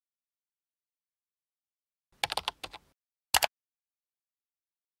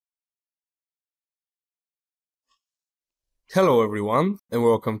Hello everyone, and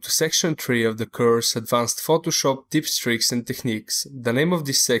welcome to section 3 of the course Advanced Photoshop Tips, Tricks and Techniques. The name of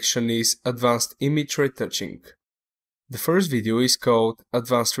this section is Advanced Image Retouching. The first video is called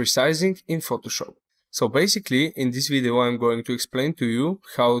Advanced Resizing in Photoshop. So basically, in this video I'm going to explain to you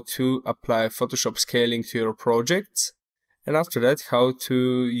how to apply Photoshop scaling to your projects, and after that how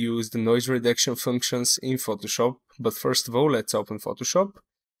to use the noise reduction functions in Photoshop. But first of all, let's open Photoshop.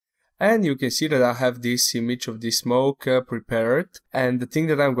 And you can see that I have this image of this smoke prepared, and the thing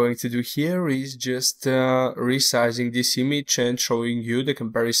that I'm going to do here is just resizing this image and showing you the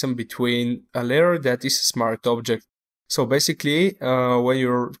comparison between a layer that is a smart object. So basically, when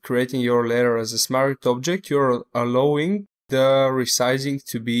you're creating your layer as a smart object, you're allowing the resizing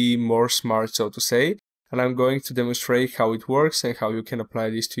to be more smart, so to say. And I'm going to demonstrate how it works and how you can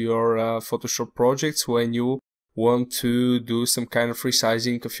apply this to your Photoshop projects when you want to do some kind of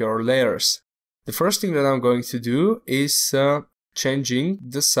resizing of your layers. The first thing that I'm going to do is changing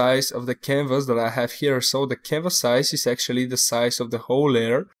the size of the canvas that I have here. So the canvas size is actually the size of the whole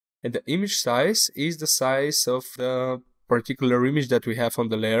layer, and the image size is the size of the particular image that we have on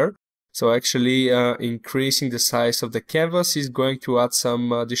the layer. So actually increasing the size of the canvas is going to add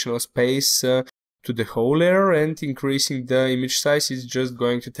some additional space to the whole layer, and increasing the image size is just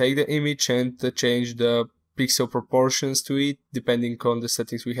going to take the image and change the pixel proportions to it depending on the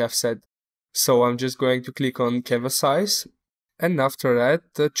settings we have set. So I'm just going to click on canvas size, and after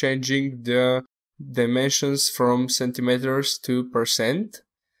that changing the dimensions from centimeters to percent,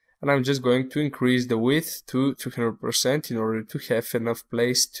 and I'm just going to increase the width to 200% in order to have enough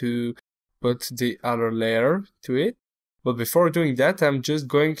place to put the other layer to it. But before doing that, I'm just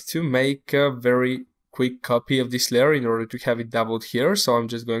going to make a very quick copy of this layer in order to have it doubled here. So I'm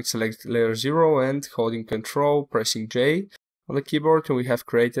just going to select layer 0 and holding Ctrl, pressing J on the keyboard, and we have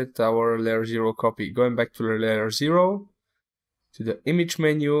created our layer 0 copy. Going back to the layer 0, to the image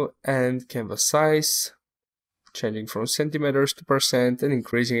menu and canvas size, changing from centimeters to percent and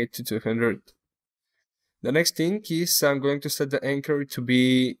increasing it to 200. The next thing is I'm going to set the anchor to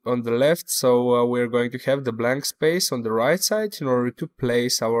be on the left, so we're going to have the blank space on the right side in order to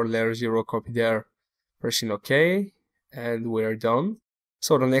place our layer 0 copy there. Pressing OK, and we're done.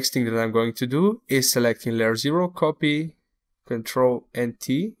 So the next thing that I'm going to do is selecting layer 0 copy, Ctrl and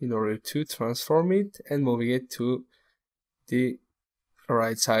T in order to transform it and moving it to the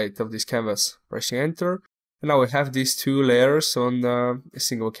right side of this canvas. Pressing enter, and now we have these two layers on a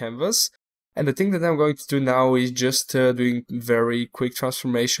single canvas. And the thing that I'm going to do now is just doing very quick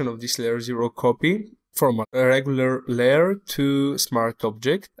transformation of this layer 0 copy from a regular layer to smart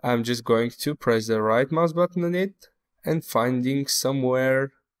object. I'm just going to press the right mouse button on it and finding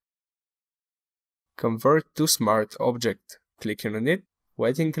somewhere convert to smart object. Clicking on it,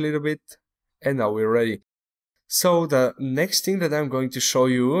 waiting a little bit, and now we're ready. So the next thing that I'm going to show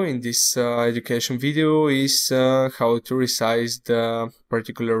you in this education video is how to resize the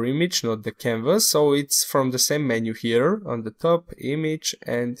particular image, not the canvas. So it's from the same menu here on the top, image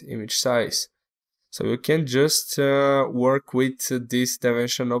and image size. So you can just work with these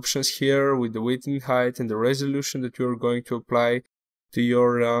dimension options here with the width and height and the resolution that you're going to apply to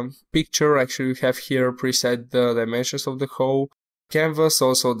your picture. Actually, you have here preset the dimensions of the whole canvas,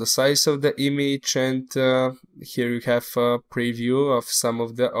 also the size of the image, and here you have a preview of some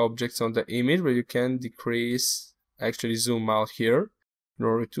of the objects on the image where you can decrease, actually zoom out here in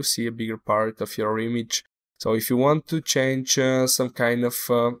order to see a bigger part of your image. So if you want to change some kind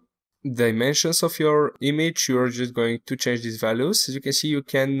of dimensions of your image, you're just going to change these values. As you can see, you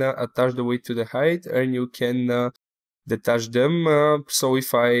can attach the width to the height, and you can detach them. So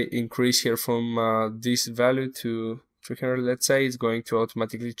if I increase here from this value to 300, let's say, it's going to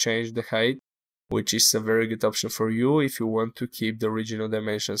automatically change the height, which is a very good option for you if you want to keep the original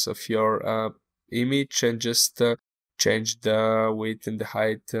dimensions of your image and just change the width and the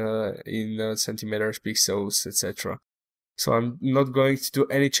height in centimeters, pixels, etc. So I'm not going to do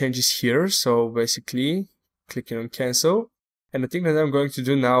any changes here, so basically clicking on cancel. And the thing that I'm going to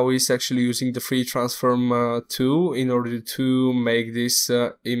do now is actually using the free transform tool in order to make this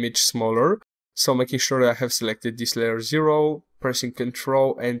image smaller. So making sure that I have selected this layer 0, pressing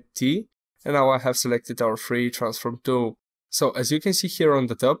Ctrl and T, and now I have selected our free transform tool. So as you can see here on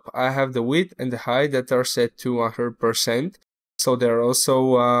the top, I have the width and the height that are set to 100%. So there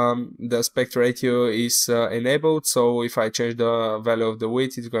also the aspect ratio is enabled, so if I change the value of the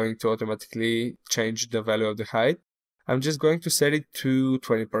width, it's going to automatically change the value of the height. I'm just going to set it to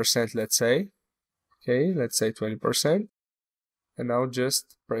 20%, let's say. Okay, let's say 20%. And now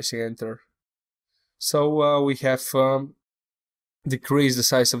just pressing enter. So we have decreased the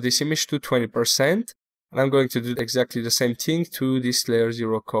size of this image to 20%. And I'm going to do exactly the same thing to this layer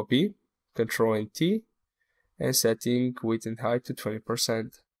 0 copy, Ctrl and T, and setting width and height to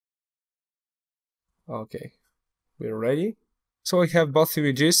 20%. Okay, we're ready. So I have both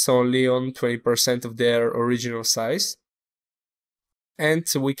images only on 20% of their original size. And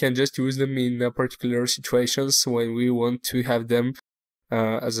we can just use them in particular situations when we want to have them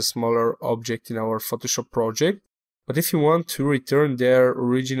as a smaller object in our Photoshop project. But if you want to return their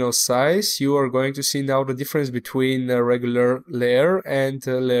original size, you are going to see now the difference between a regular layer and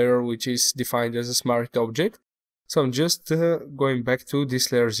a layer which is defined as a smart object. So I'm just going back to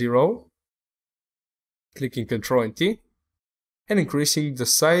this layer 0, clicking Ctrl and T, and increasing the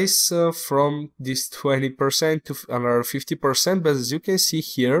size from this 20% to another 50%. But as you can see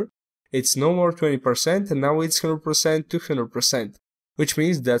here, it's no more 20%, and now it's 100% to 100%, which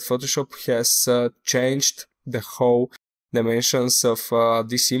means that Photoshop has changed the whole dimensions of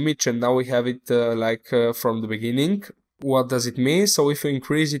this image, and now we have it from the beginning. What does it mean? So if we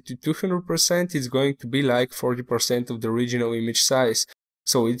increase it to 200%, it's going to be like 40% of the original image size.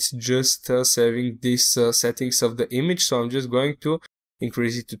 So it's just saving these settings of the image. So I'm just going to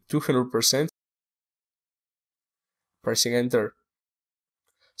increase it to 200%, pressing enter.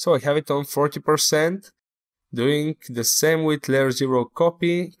 So I have it on 40%, doing the same with layer 0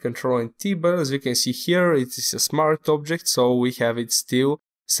 copy, Ctrl and T, but as you can see here, it is a smart object, so we have it still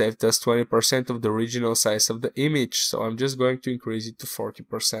saved as 20% of the original size of the image. So I'm just going to increase it to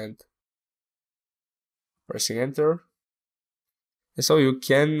 40%, pressing enter. And so you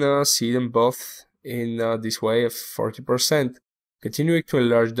can see them both in this way of 40%. Continuing to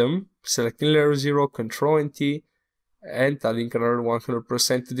enlarge them, selecting layer 0, Ctrl and T, and adding another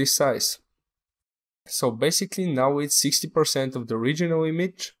 100% to this size. So basically now it's 60% of the original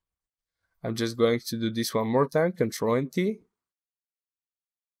image. I'm just going to do this one more time, Ctrl and T.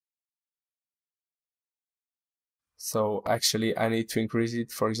 So actually I need to increase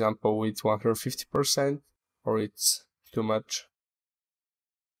it, for example, with 150%, or it's too much.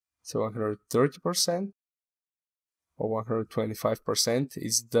 So 130% or 125%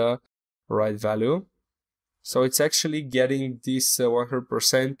 is the right value. So it's actually getting this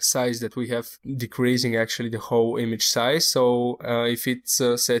 100% size that we have, decreasing actually the whole image size. So if it's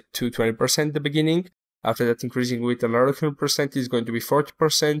set to 20% at the beginning, after that increasing with another 100% is going to be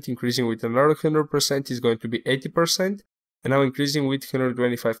 40%, increasing with another 100% is going to be 80%, and now increasing with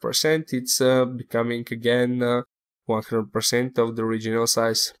 125%, it's becoming again 100% of the original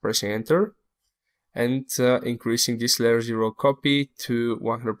size, pressing enter, and increasing this layer 0 copy to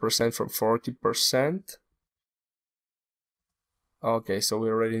 100% from 40%. Okay, so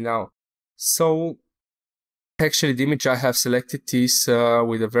we're ready now. So actually the image I have selected is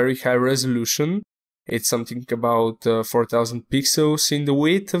with a very high resolution. It's something about 4000 pixels in the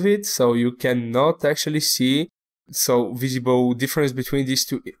width of it, so you cannot actually see so visible difference between these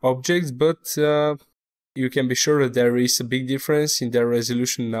two objects, but you can be sure that there is a big difference in their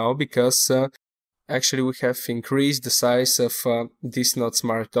resolution now, because actually we have increased the size of this not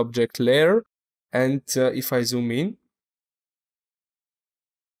smart object layer, and if I zoom in,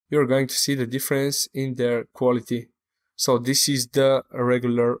 you're going to see the difference in their quality. So this is the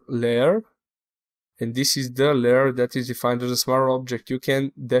regular layer, and this is the layer that is defined as a smart object. You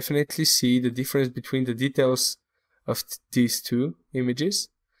can definitely see the difference between the details of these two images.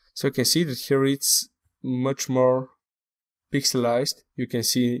 So you can see that here it's much more pixelized. You can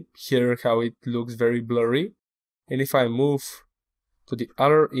see here how it looks very blurry. And if I move to the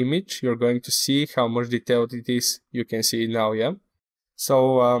other image, you're going to see how much detailed it is. You can see it now, yeah?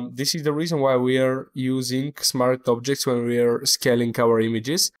 So this is the reason why we are using smart objects when we are scaling our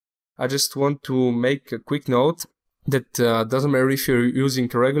images. I just want to make a quick note that doesn't matter if you're using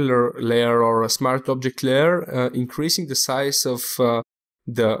a regular layer or a smart object layer, increasing the size of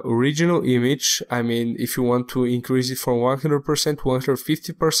the original image, I mean, if you want to increase it from 100% to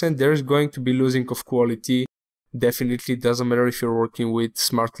 150%, there's going to be losing of quality. Definitely doesn't matter if you're working with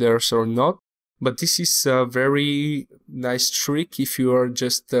smart layers or not. But this is a very nice trick if you are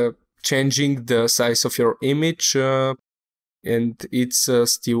just changing the size of your image and it's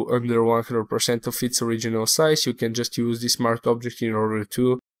still under 100% of its original size. You can just use this smart object in order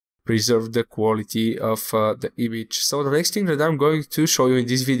to preserve the quality of the image. So the next thing that I'm going to show you in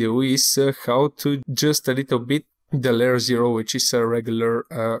this video is how to adjust a little bit the layer 0, which is a regular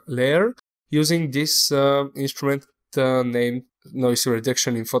layer, using this instrument named noise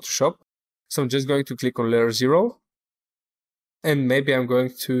reduction in Photoshop. So I'm just going to click on layer 0, and maybe I'm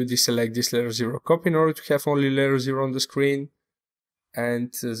going to deselect this layer 0 copy in order to have only layer 0 on the screen,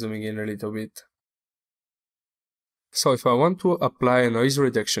 and zooming in a little bit. So if I want to apply a noise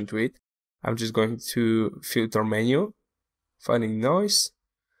reduction to it, I'm just going to filter menu, finding noise,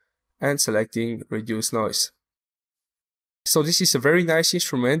 and selecting reduce noise. So this is a very nice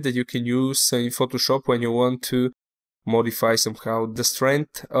instrument that you can use in Photoshop when you want to modify somehow the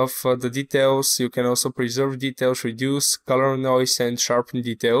strength of the details. You can also preserve details, reduce color noise, and sharpen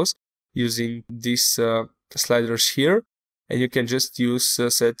details using these sliders here. And you can just use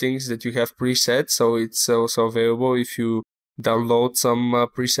settings that you have preset, so it's also available if you download some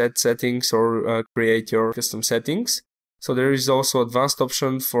preset settings or create your custom settings. So there is also advanced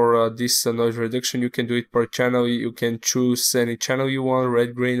option for this noise reduction. You can do it per channel. You can choose any channel you want,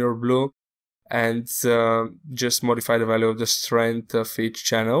 red, green, or blue, and just modify the value of the strength of each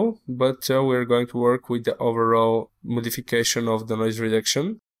channel. But we're going to work with the overall modification of the noise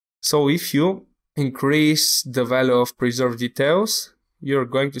reduction. So if you increase the value of preserved details, you're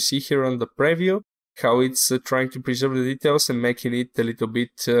going to see here on the preview how it's trying to preserve the details and making it a little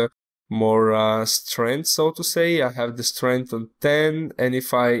bit more strength, so to say. I have the strength on 10, and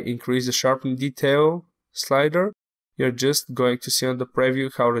if I increase the sharpen detail slider, you're just going to see on the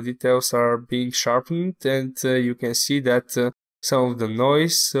preview how the details are being sharpened, and you can see that some of the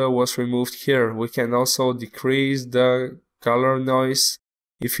noise was removed here. We can also decrease the color noise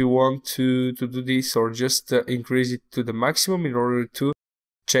if you want to do this, or just increase it to the maximum in order to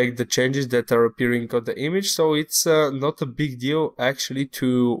check the changes that are appearing on the image. So it's not a big deal actually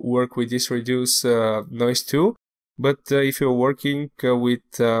to work with this reduce noise tool, but if you're working with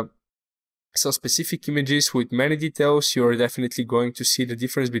some specific images with many details, you're definitely going to see the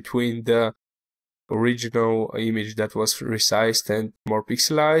difference between the original image that was resized and more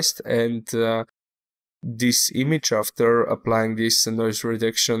pixelized and this image after applying this noise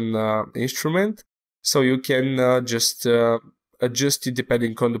reduction instrument. So you can just adjust it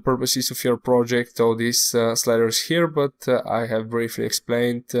depending on the purposes of your project, all these sliders here, but I have briefly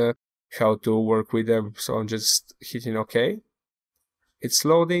explained how to work with them. So I'm just hitting OK. It's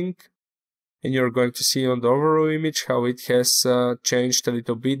loading, and you're going to see on the overall image how it has changed a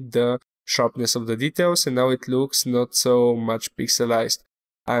little bit the sharpness of the details, and now it looks not so much pixelized.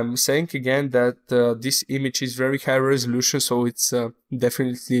 I'm saying again that this image is very high resolution, so it's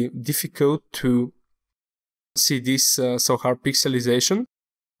definitely difficult to see this so hard pixelization.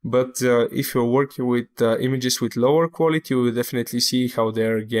 But if you're working with images with lower quality, you will definitely see how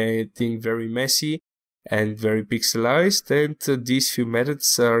they're getting very messy and very pixelized, and these few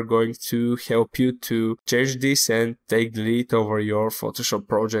methods are going to help you to change this and take the lead over your Photoshop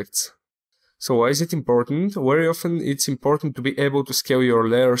projects. So why is it important? Very often it's important to be able to scale your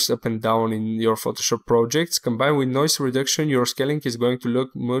layers up and down in your Photoshop projects. Combined with noise reduction, your scaling is going to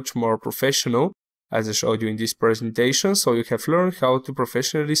look much more professional, as I showed you in this presentation. So you have learned how to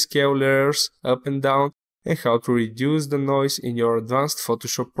professionally scale layers up and down and how to reduce the noise in your advanced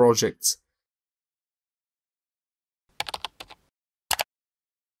Photoshop projects.